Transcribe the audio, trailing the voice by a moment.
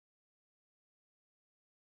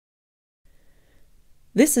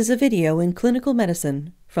This is a video in clinical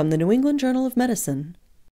medicine from the New England Journal of Medicine.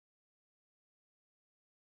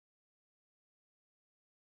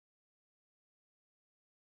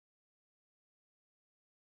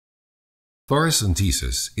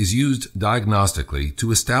 Toracocentesis is used diagnostically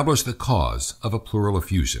to establish the cause of a pleural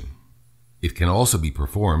effusion. It can also be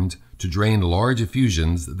performed to drain large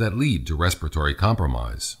effusions that lead to respiratory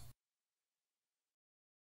compromise.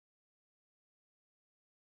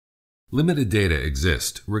 Limited data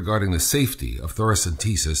exist regarding the safety of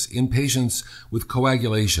toracocentesis in patients with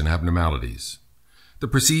coagulation abnormalities. The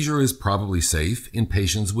procedure is probably safe in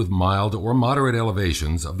patients with mild or moderate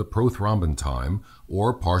elevations of the prothrombin time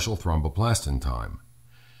or partial thromboplastin time.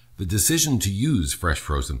 The decision to use fresh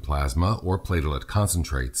frozen plasma or platelet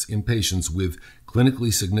concentrates in patients with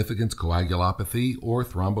clinically significant coagulopathy or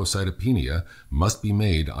thrombocytopenia must be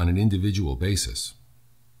made on an individual basis.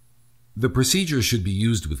 The procedure should be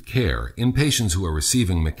used with care in patients who are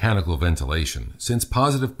receiving mechanical ventilation, since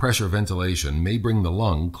positive pressure ventilation may bring the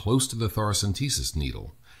lung close to the toracocentesis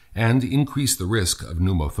needle and increase the risk of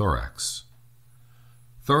pneumothorax.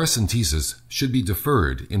 Toracocentesis should be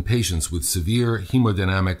deferred in patients with severe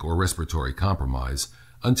hemodynamic or respiratory compromise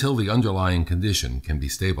until the underlying condition can be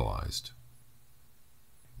stabilized.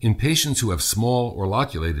 In patients who have small or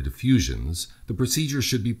loculated effusions, the procedure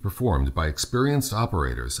should be performed by experienced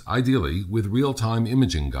operators, ideally with real-time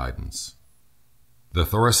imaging guidance. The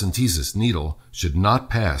toracocentesis needle should not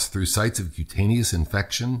pass through sites of cutaneous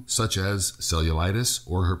infection such as cellulitis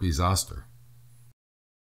or herpes zoster.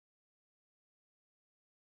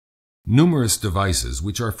 Numerous devices,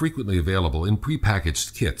 which are frequently available in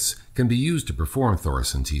prepackaged kits, can be used to perform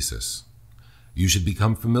toracocentesis. You should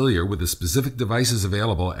become familiar with the specific devices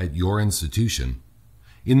available at your institution.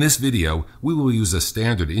 In this video, we will use a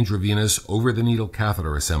standard intravenous over-the-needle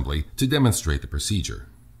catheter assembly to demonstrate the procedure.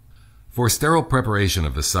 For sterile preparation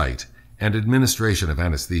of the site and administration of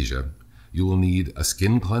anesthesia, you will need a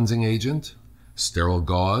skin cleansing agent, sterile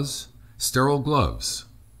gauze, sterile gloves,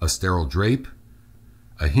 a sterile drape,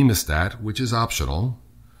 a hemostat, which is optional,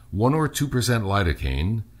 1 or 2%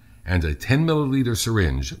 lidocaine, and a 10 milliliter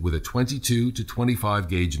syringe with a 22 to 25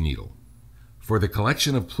 gauge needle. For the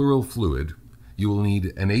collection of pleural fluid, you will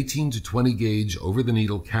need an 18 to 20 gauge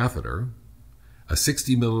over-the-needle catheter, a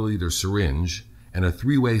 60 milliliter syringe, and a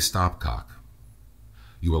 3-way stopcock.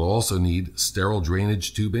 You will also need sterile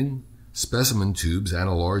drainage tubing, specimen tubes and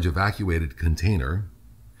a large evacuated container,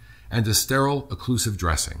 and a sterile occlusive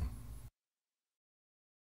dressing.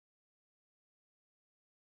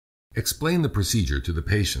 Explain the procedure to the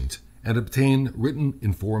patient and obtain written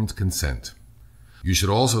informed consent. You should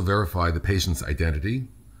also verify the patient's identity,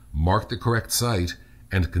 mark the correct site,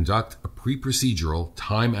 and conduct a pre-procedural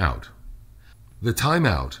timeout. The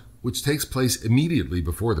timeout, which takes place immediately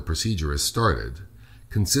before the procedure is started,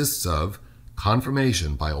 consists of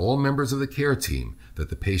confirmation by all members of the care team that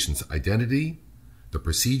the patient's identity, the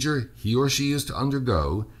procedure he or she is to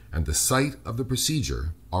undergo, and the site of the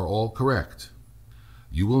procedure are all correct.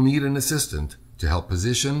 You will need an assistant to help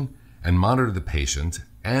position and monitor the patient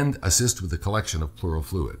and assist with the collection of pleural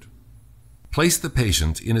fluid. Place the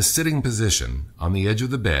patient in a sitting position on the edge of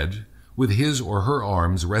the bed with his or her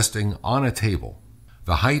arms resting on a table.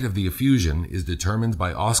 The height of the effusion is determined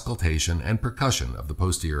by auscultation and percussion of the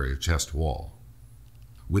posterior chest wall.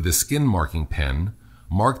 With a skin marking pen,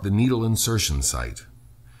 mark the needle insertion site.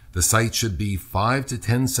 The site should be 5 to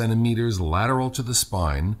 10 centimeters lateral to the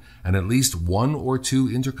spine and at least 1 or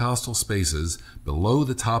 2 intercostal spaces below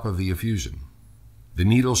the top of the effusion. The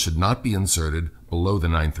needle should not be inserted below the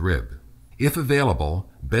 9th rib. If available,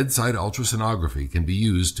 bedside ultrasonography can be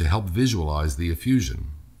used to help visualize the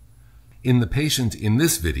effusion. In the patient in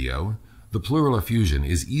this video, the pleural effusion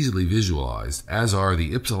is easily visualized, as are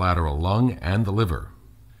the ipsilateral lung and the liver.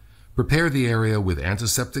 Prepare the area with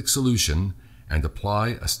antiseptic solution and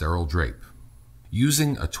apply a sterile drape.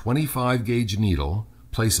 Using a 25 gauge needle,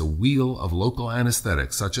 place a wheel of local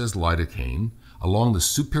anesthetic such as lidocaine along the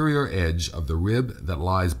superior edge of the rib that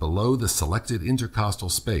lies below the selected intercostal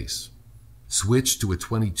space. Switch to a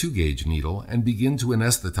 22 gauge needle and begin to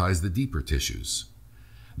anesthetize the deeper tissues.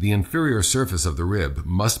 The inferior surface of the rib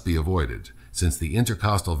must be avoided, since the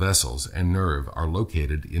intercostal vessels and nerve are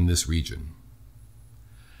located in this region.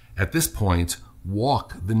 At this point,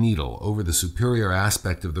 walk the needle over the superior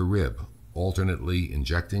aspect of the rib, alternately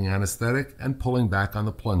injecting anesthetic and pulling back on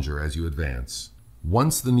the plunger as you advance.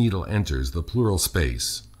 Once the needle enters the pleural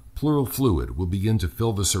space, pleural fluid will begin to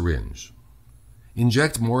fill the syringe.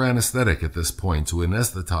 Inject more anesthetic at this point to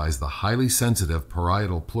anesthetize the highly sensitive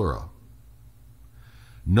parietal pleura.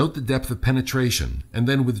 Note the depth of penetration and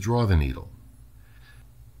then withdraw the needle.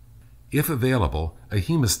 If available, a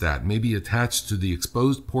hemostat may be attached to the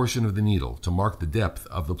exposed portion of the needle to mark the depth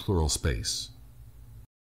of the pleural space.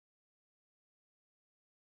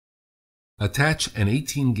 Attach an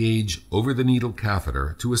 18-gauge over-the-needle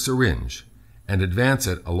catheter to a syringe and advance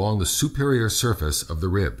it along the superior surface of the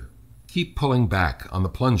rib. Keep pulling back on the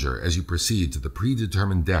plunger as you proceed to the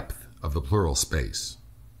predetermined depth of the pleural space.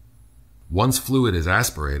 Once fluid is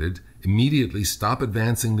aspirated, immediately stop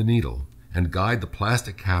advancing the needle and guide the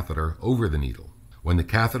plastic catheter over the needle. When the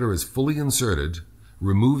catheter is fully inserted,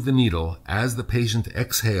 remove the needle as the patient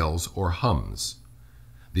exhales or hums.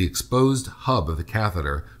 The exposed hub of the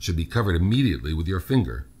catheter should be covered immediately with your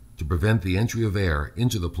finger to prevent the entry of air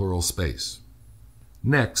into the pleural space.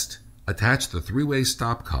 Next, attach the three-way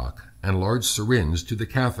stopcock and large syringe to the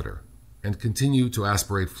catheter and continue to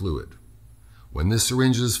aspirate fluid. When this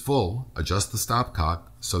syringe is full, adjust the stopcock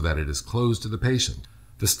so that it is closed to the patient.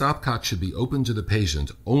 The stopcock should be open to the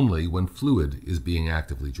patient only when fluid is being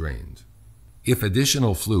actively drained. If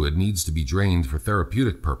additional fluid needs to be drained for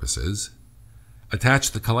therapeutic purposes,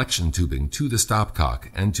 attach the collection tubing to the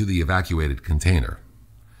stopcock and to the evacuated container.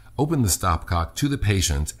 Open the stopcock to the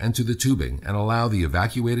patient and to the tubing and allow the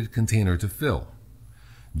evacuated container to fill.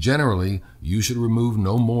 Generally, you should remove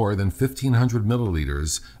no more than 1,500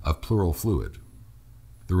 milliliters of pleural fluid.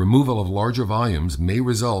 The removal of larger volumes may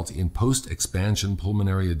result in post-expansion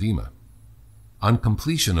pulmonary edema. On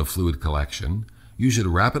completion of fluid collection, you should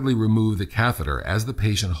rapidly remove the catheter as the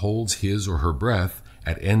patient holds his or her breath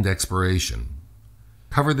at end expiration.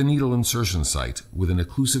 Cover the needle insertion site with an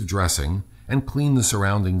occlusive dressing and clean the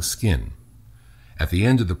surrounding skin. At the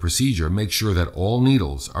end of the procedure, make sure that all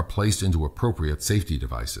needles are placed into appropriate safety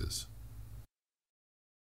devices.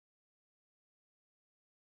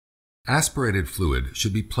 Aspirated fluid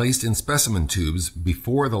should be placed in specimen tubes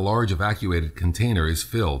before the large evacuated container is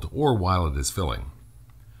filled or while it is filling.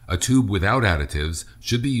 A tube without additives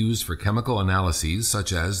should be used for chemical analyses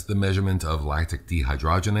such as the measurement of lactic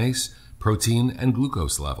dehydrogenase, protein, and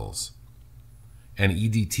glucose levels. An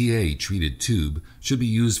EDTA-treated tube should be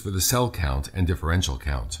used for the cell count and differential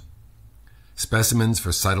count. Specimens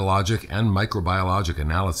for cytologic and microbiologic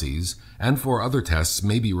analyses and for other tests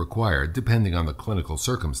may be required depending on the clinical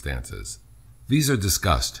circumstances. These are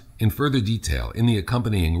discussed in further detail in the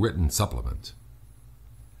accompanying written supplement.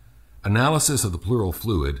 Analysis of the pleural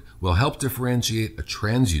fluid will help differentiate a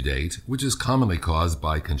transudate, which is commonly caused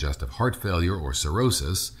by congestive heart failure or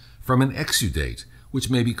cirrhosis, from an exudate, which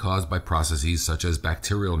may be caused by processes such as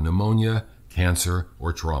bacterial pneumonia, cancer,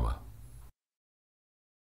 or trauma.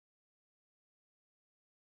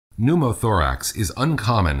 Pneumothorax is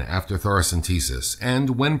uncommon after thoracentesis,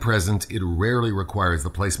 and when present, it rarely requires the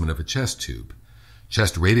placement of a chest tube.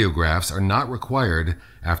 Chest radiographs are not required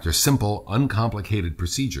after simple, uncomplicated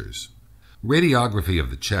procedures. Radiography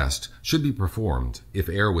of the chest should be performed if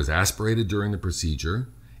air was aspirated during the procedure,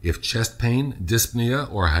 if chest pain,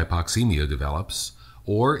 dyspnea, or hypoxemia develops,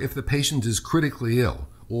 or if the patient is critically ill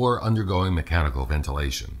or undergoing mechanical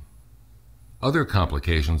ventilation. Other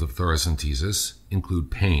complications of thoracentesis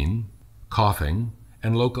include pain, coughing,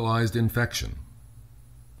 and localized infection.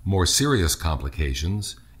 More serious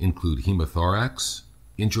complications include hemothorax,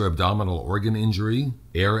 intra-abdominal organ injury,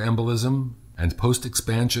 air embolism, and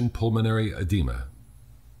post-expansion pulmonary edema.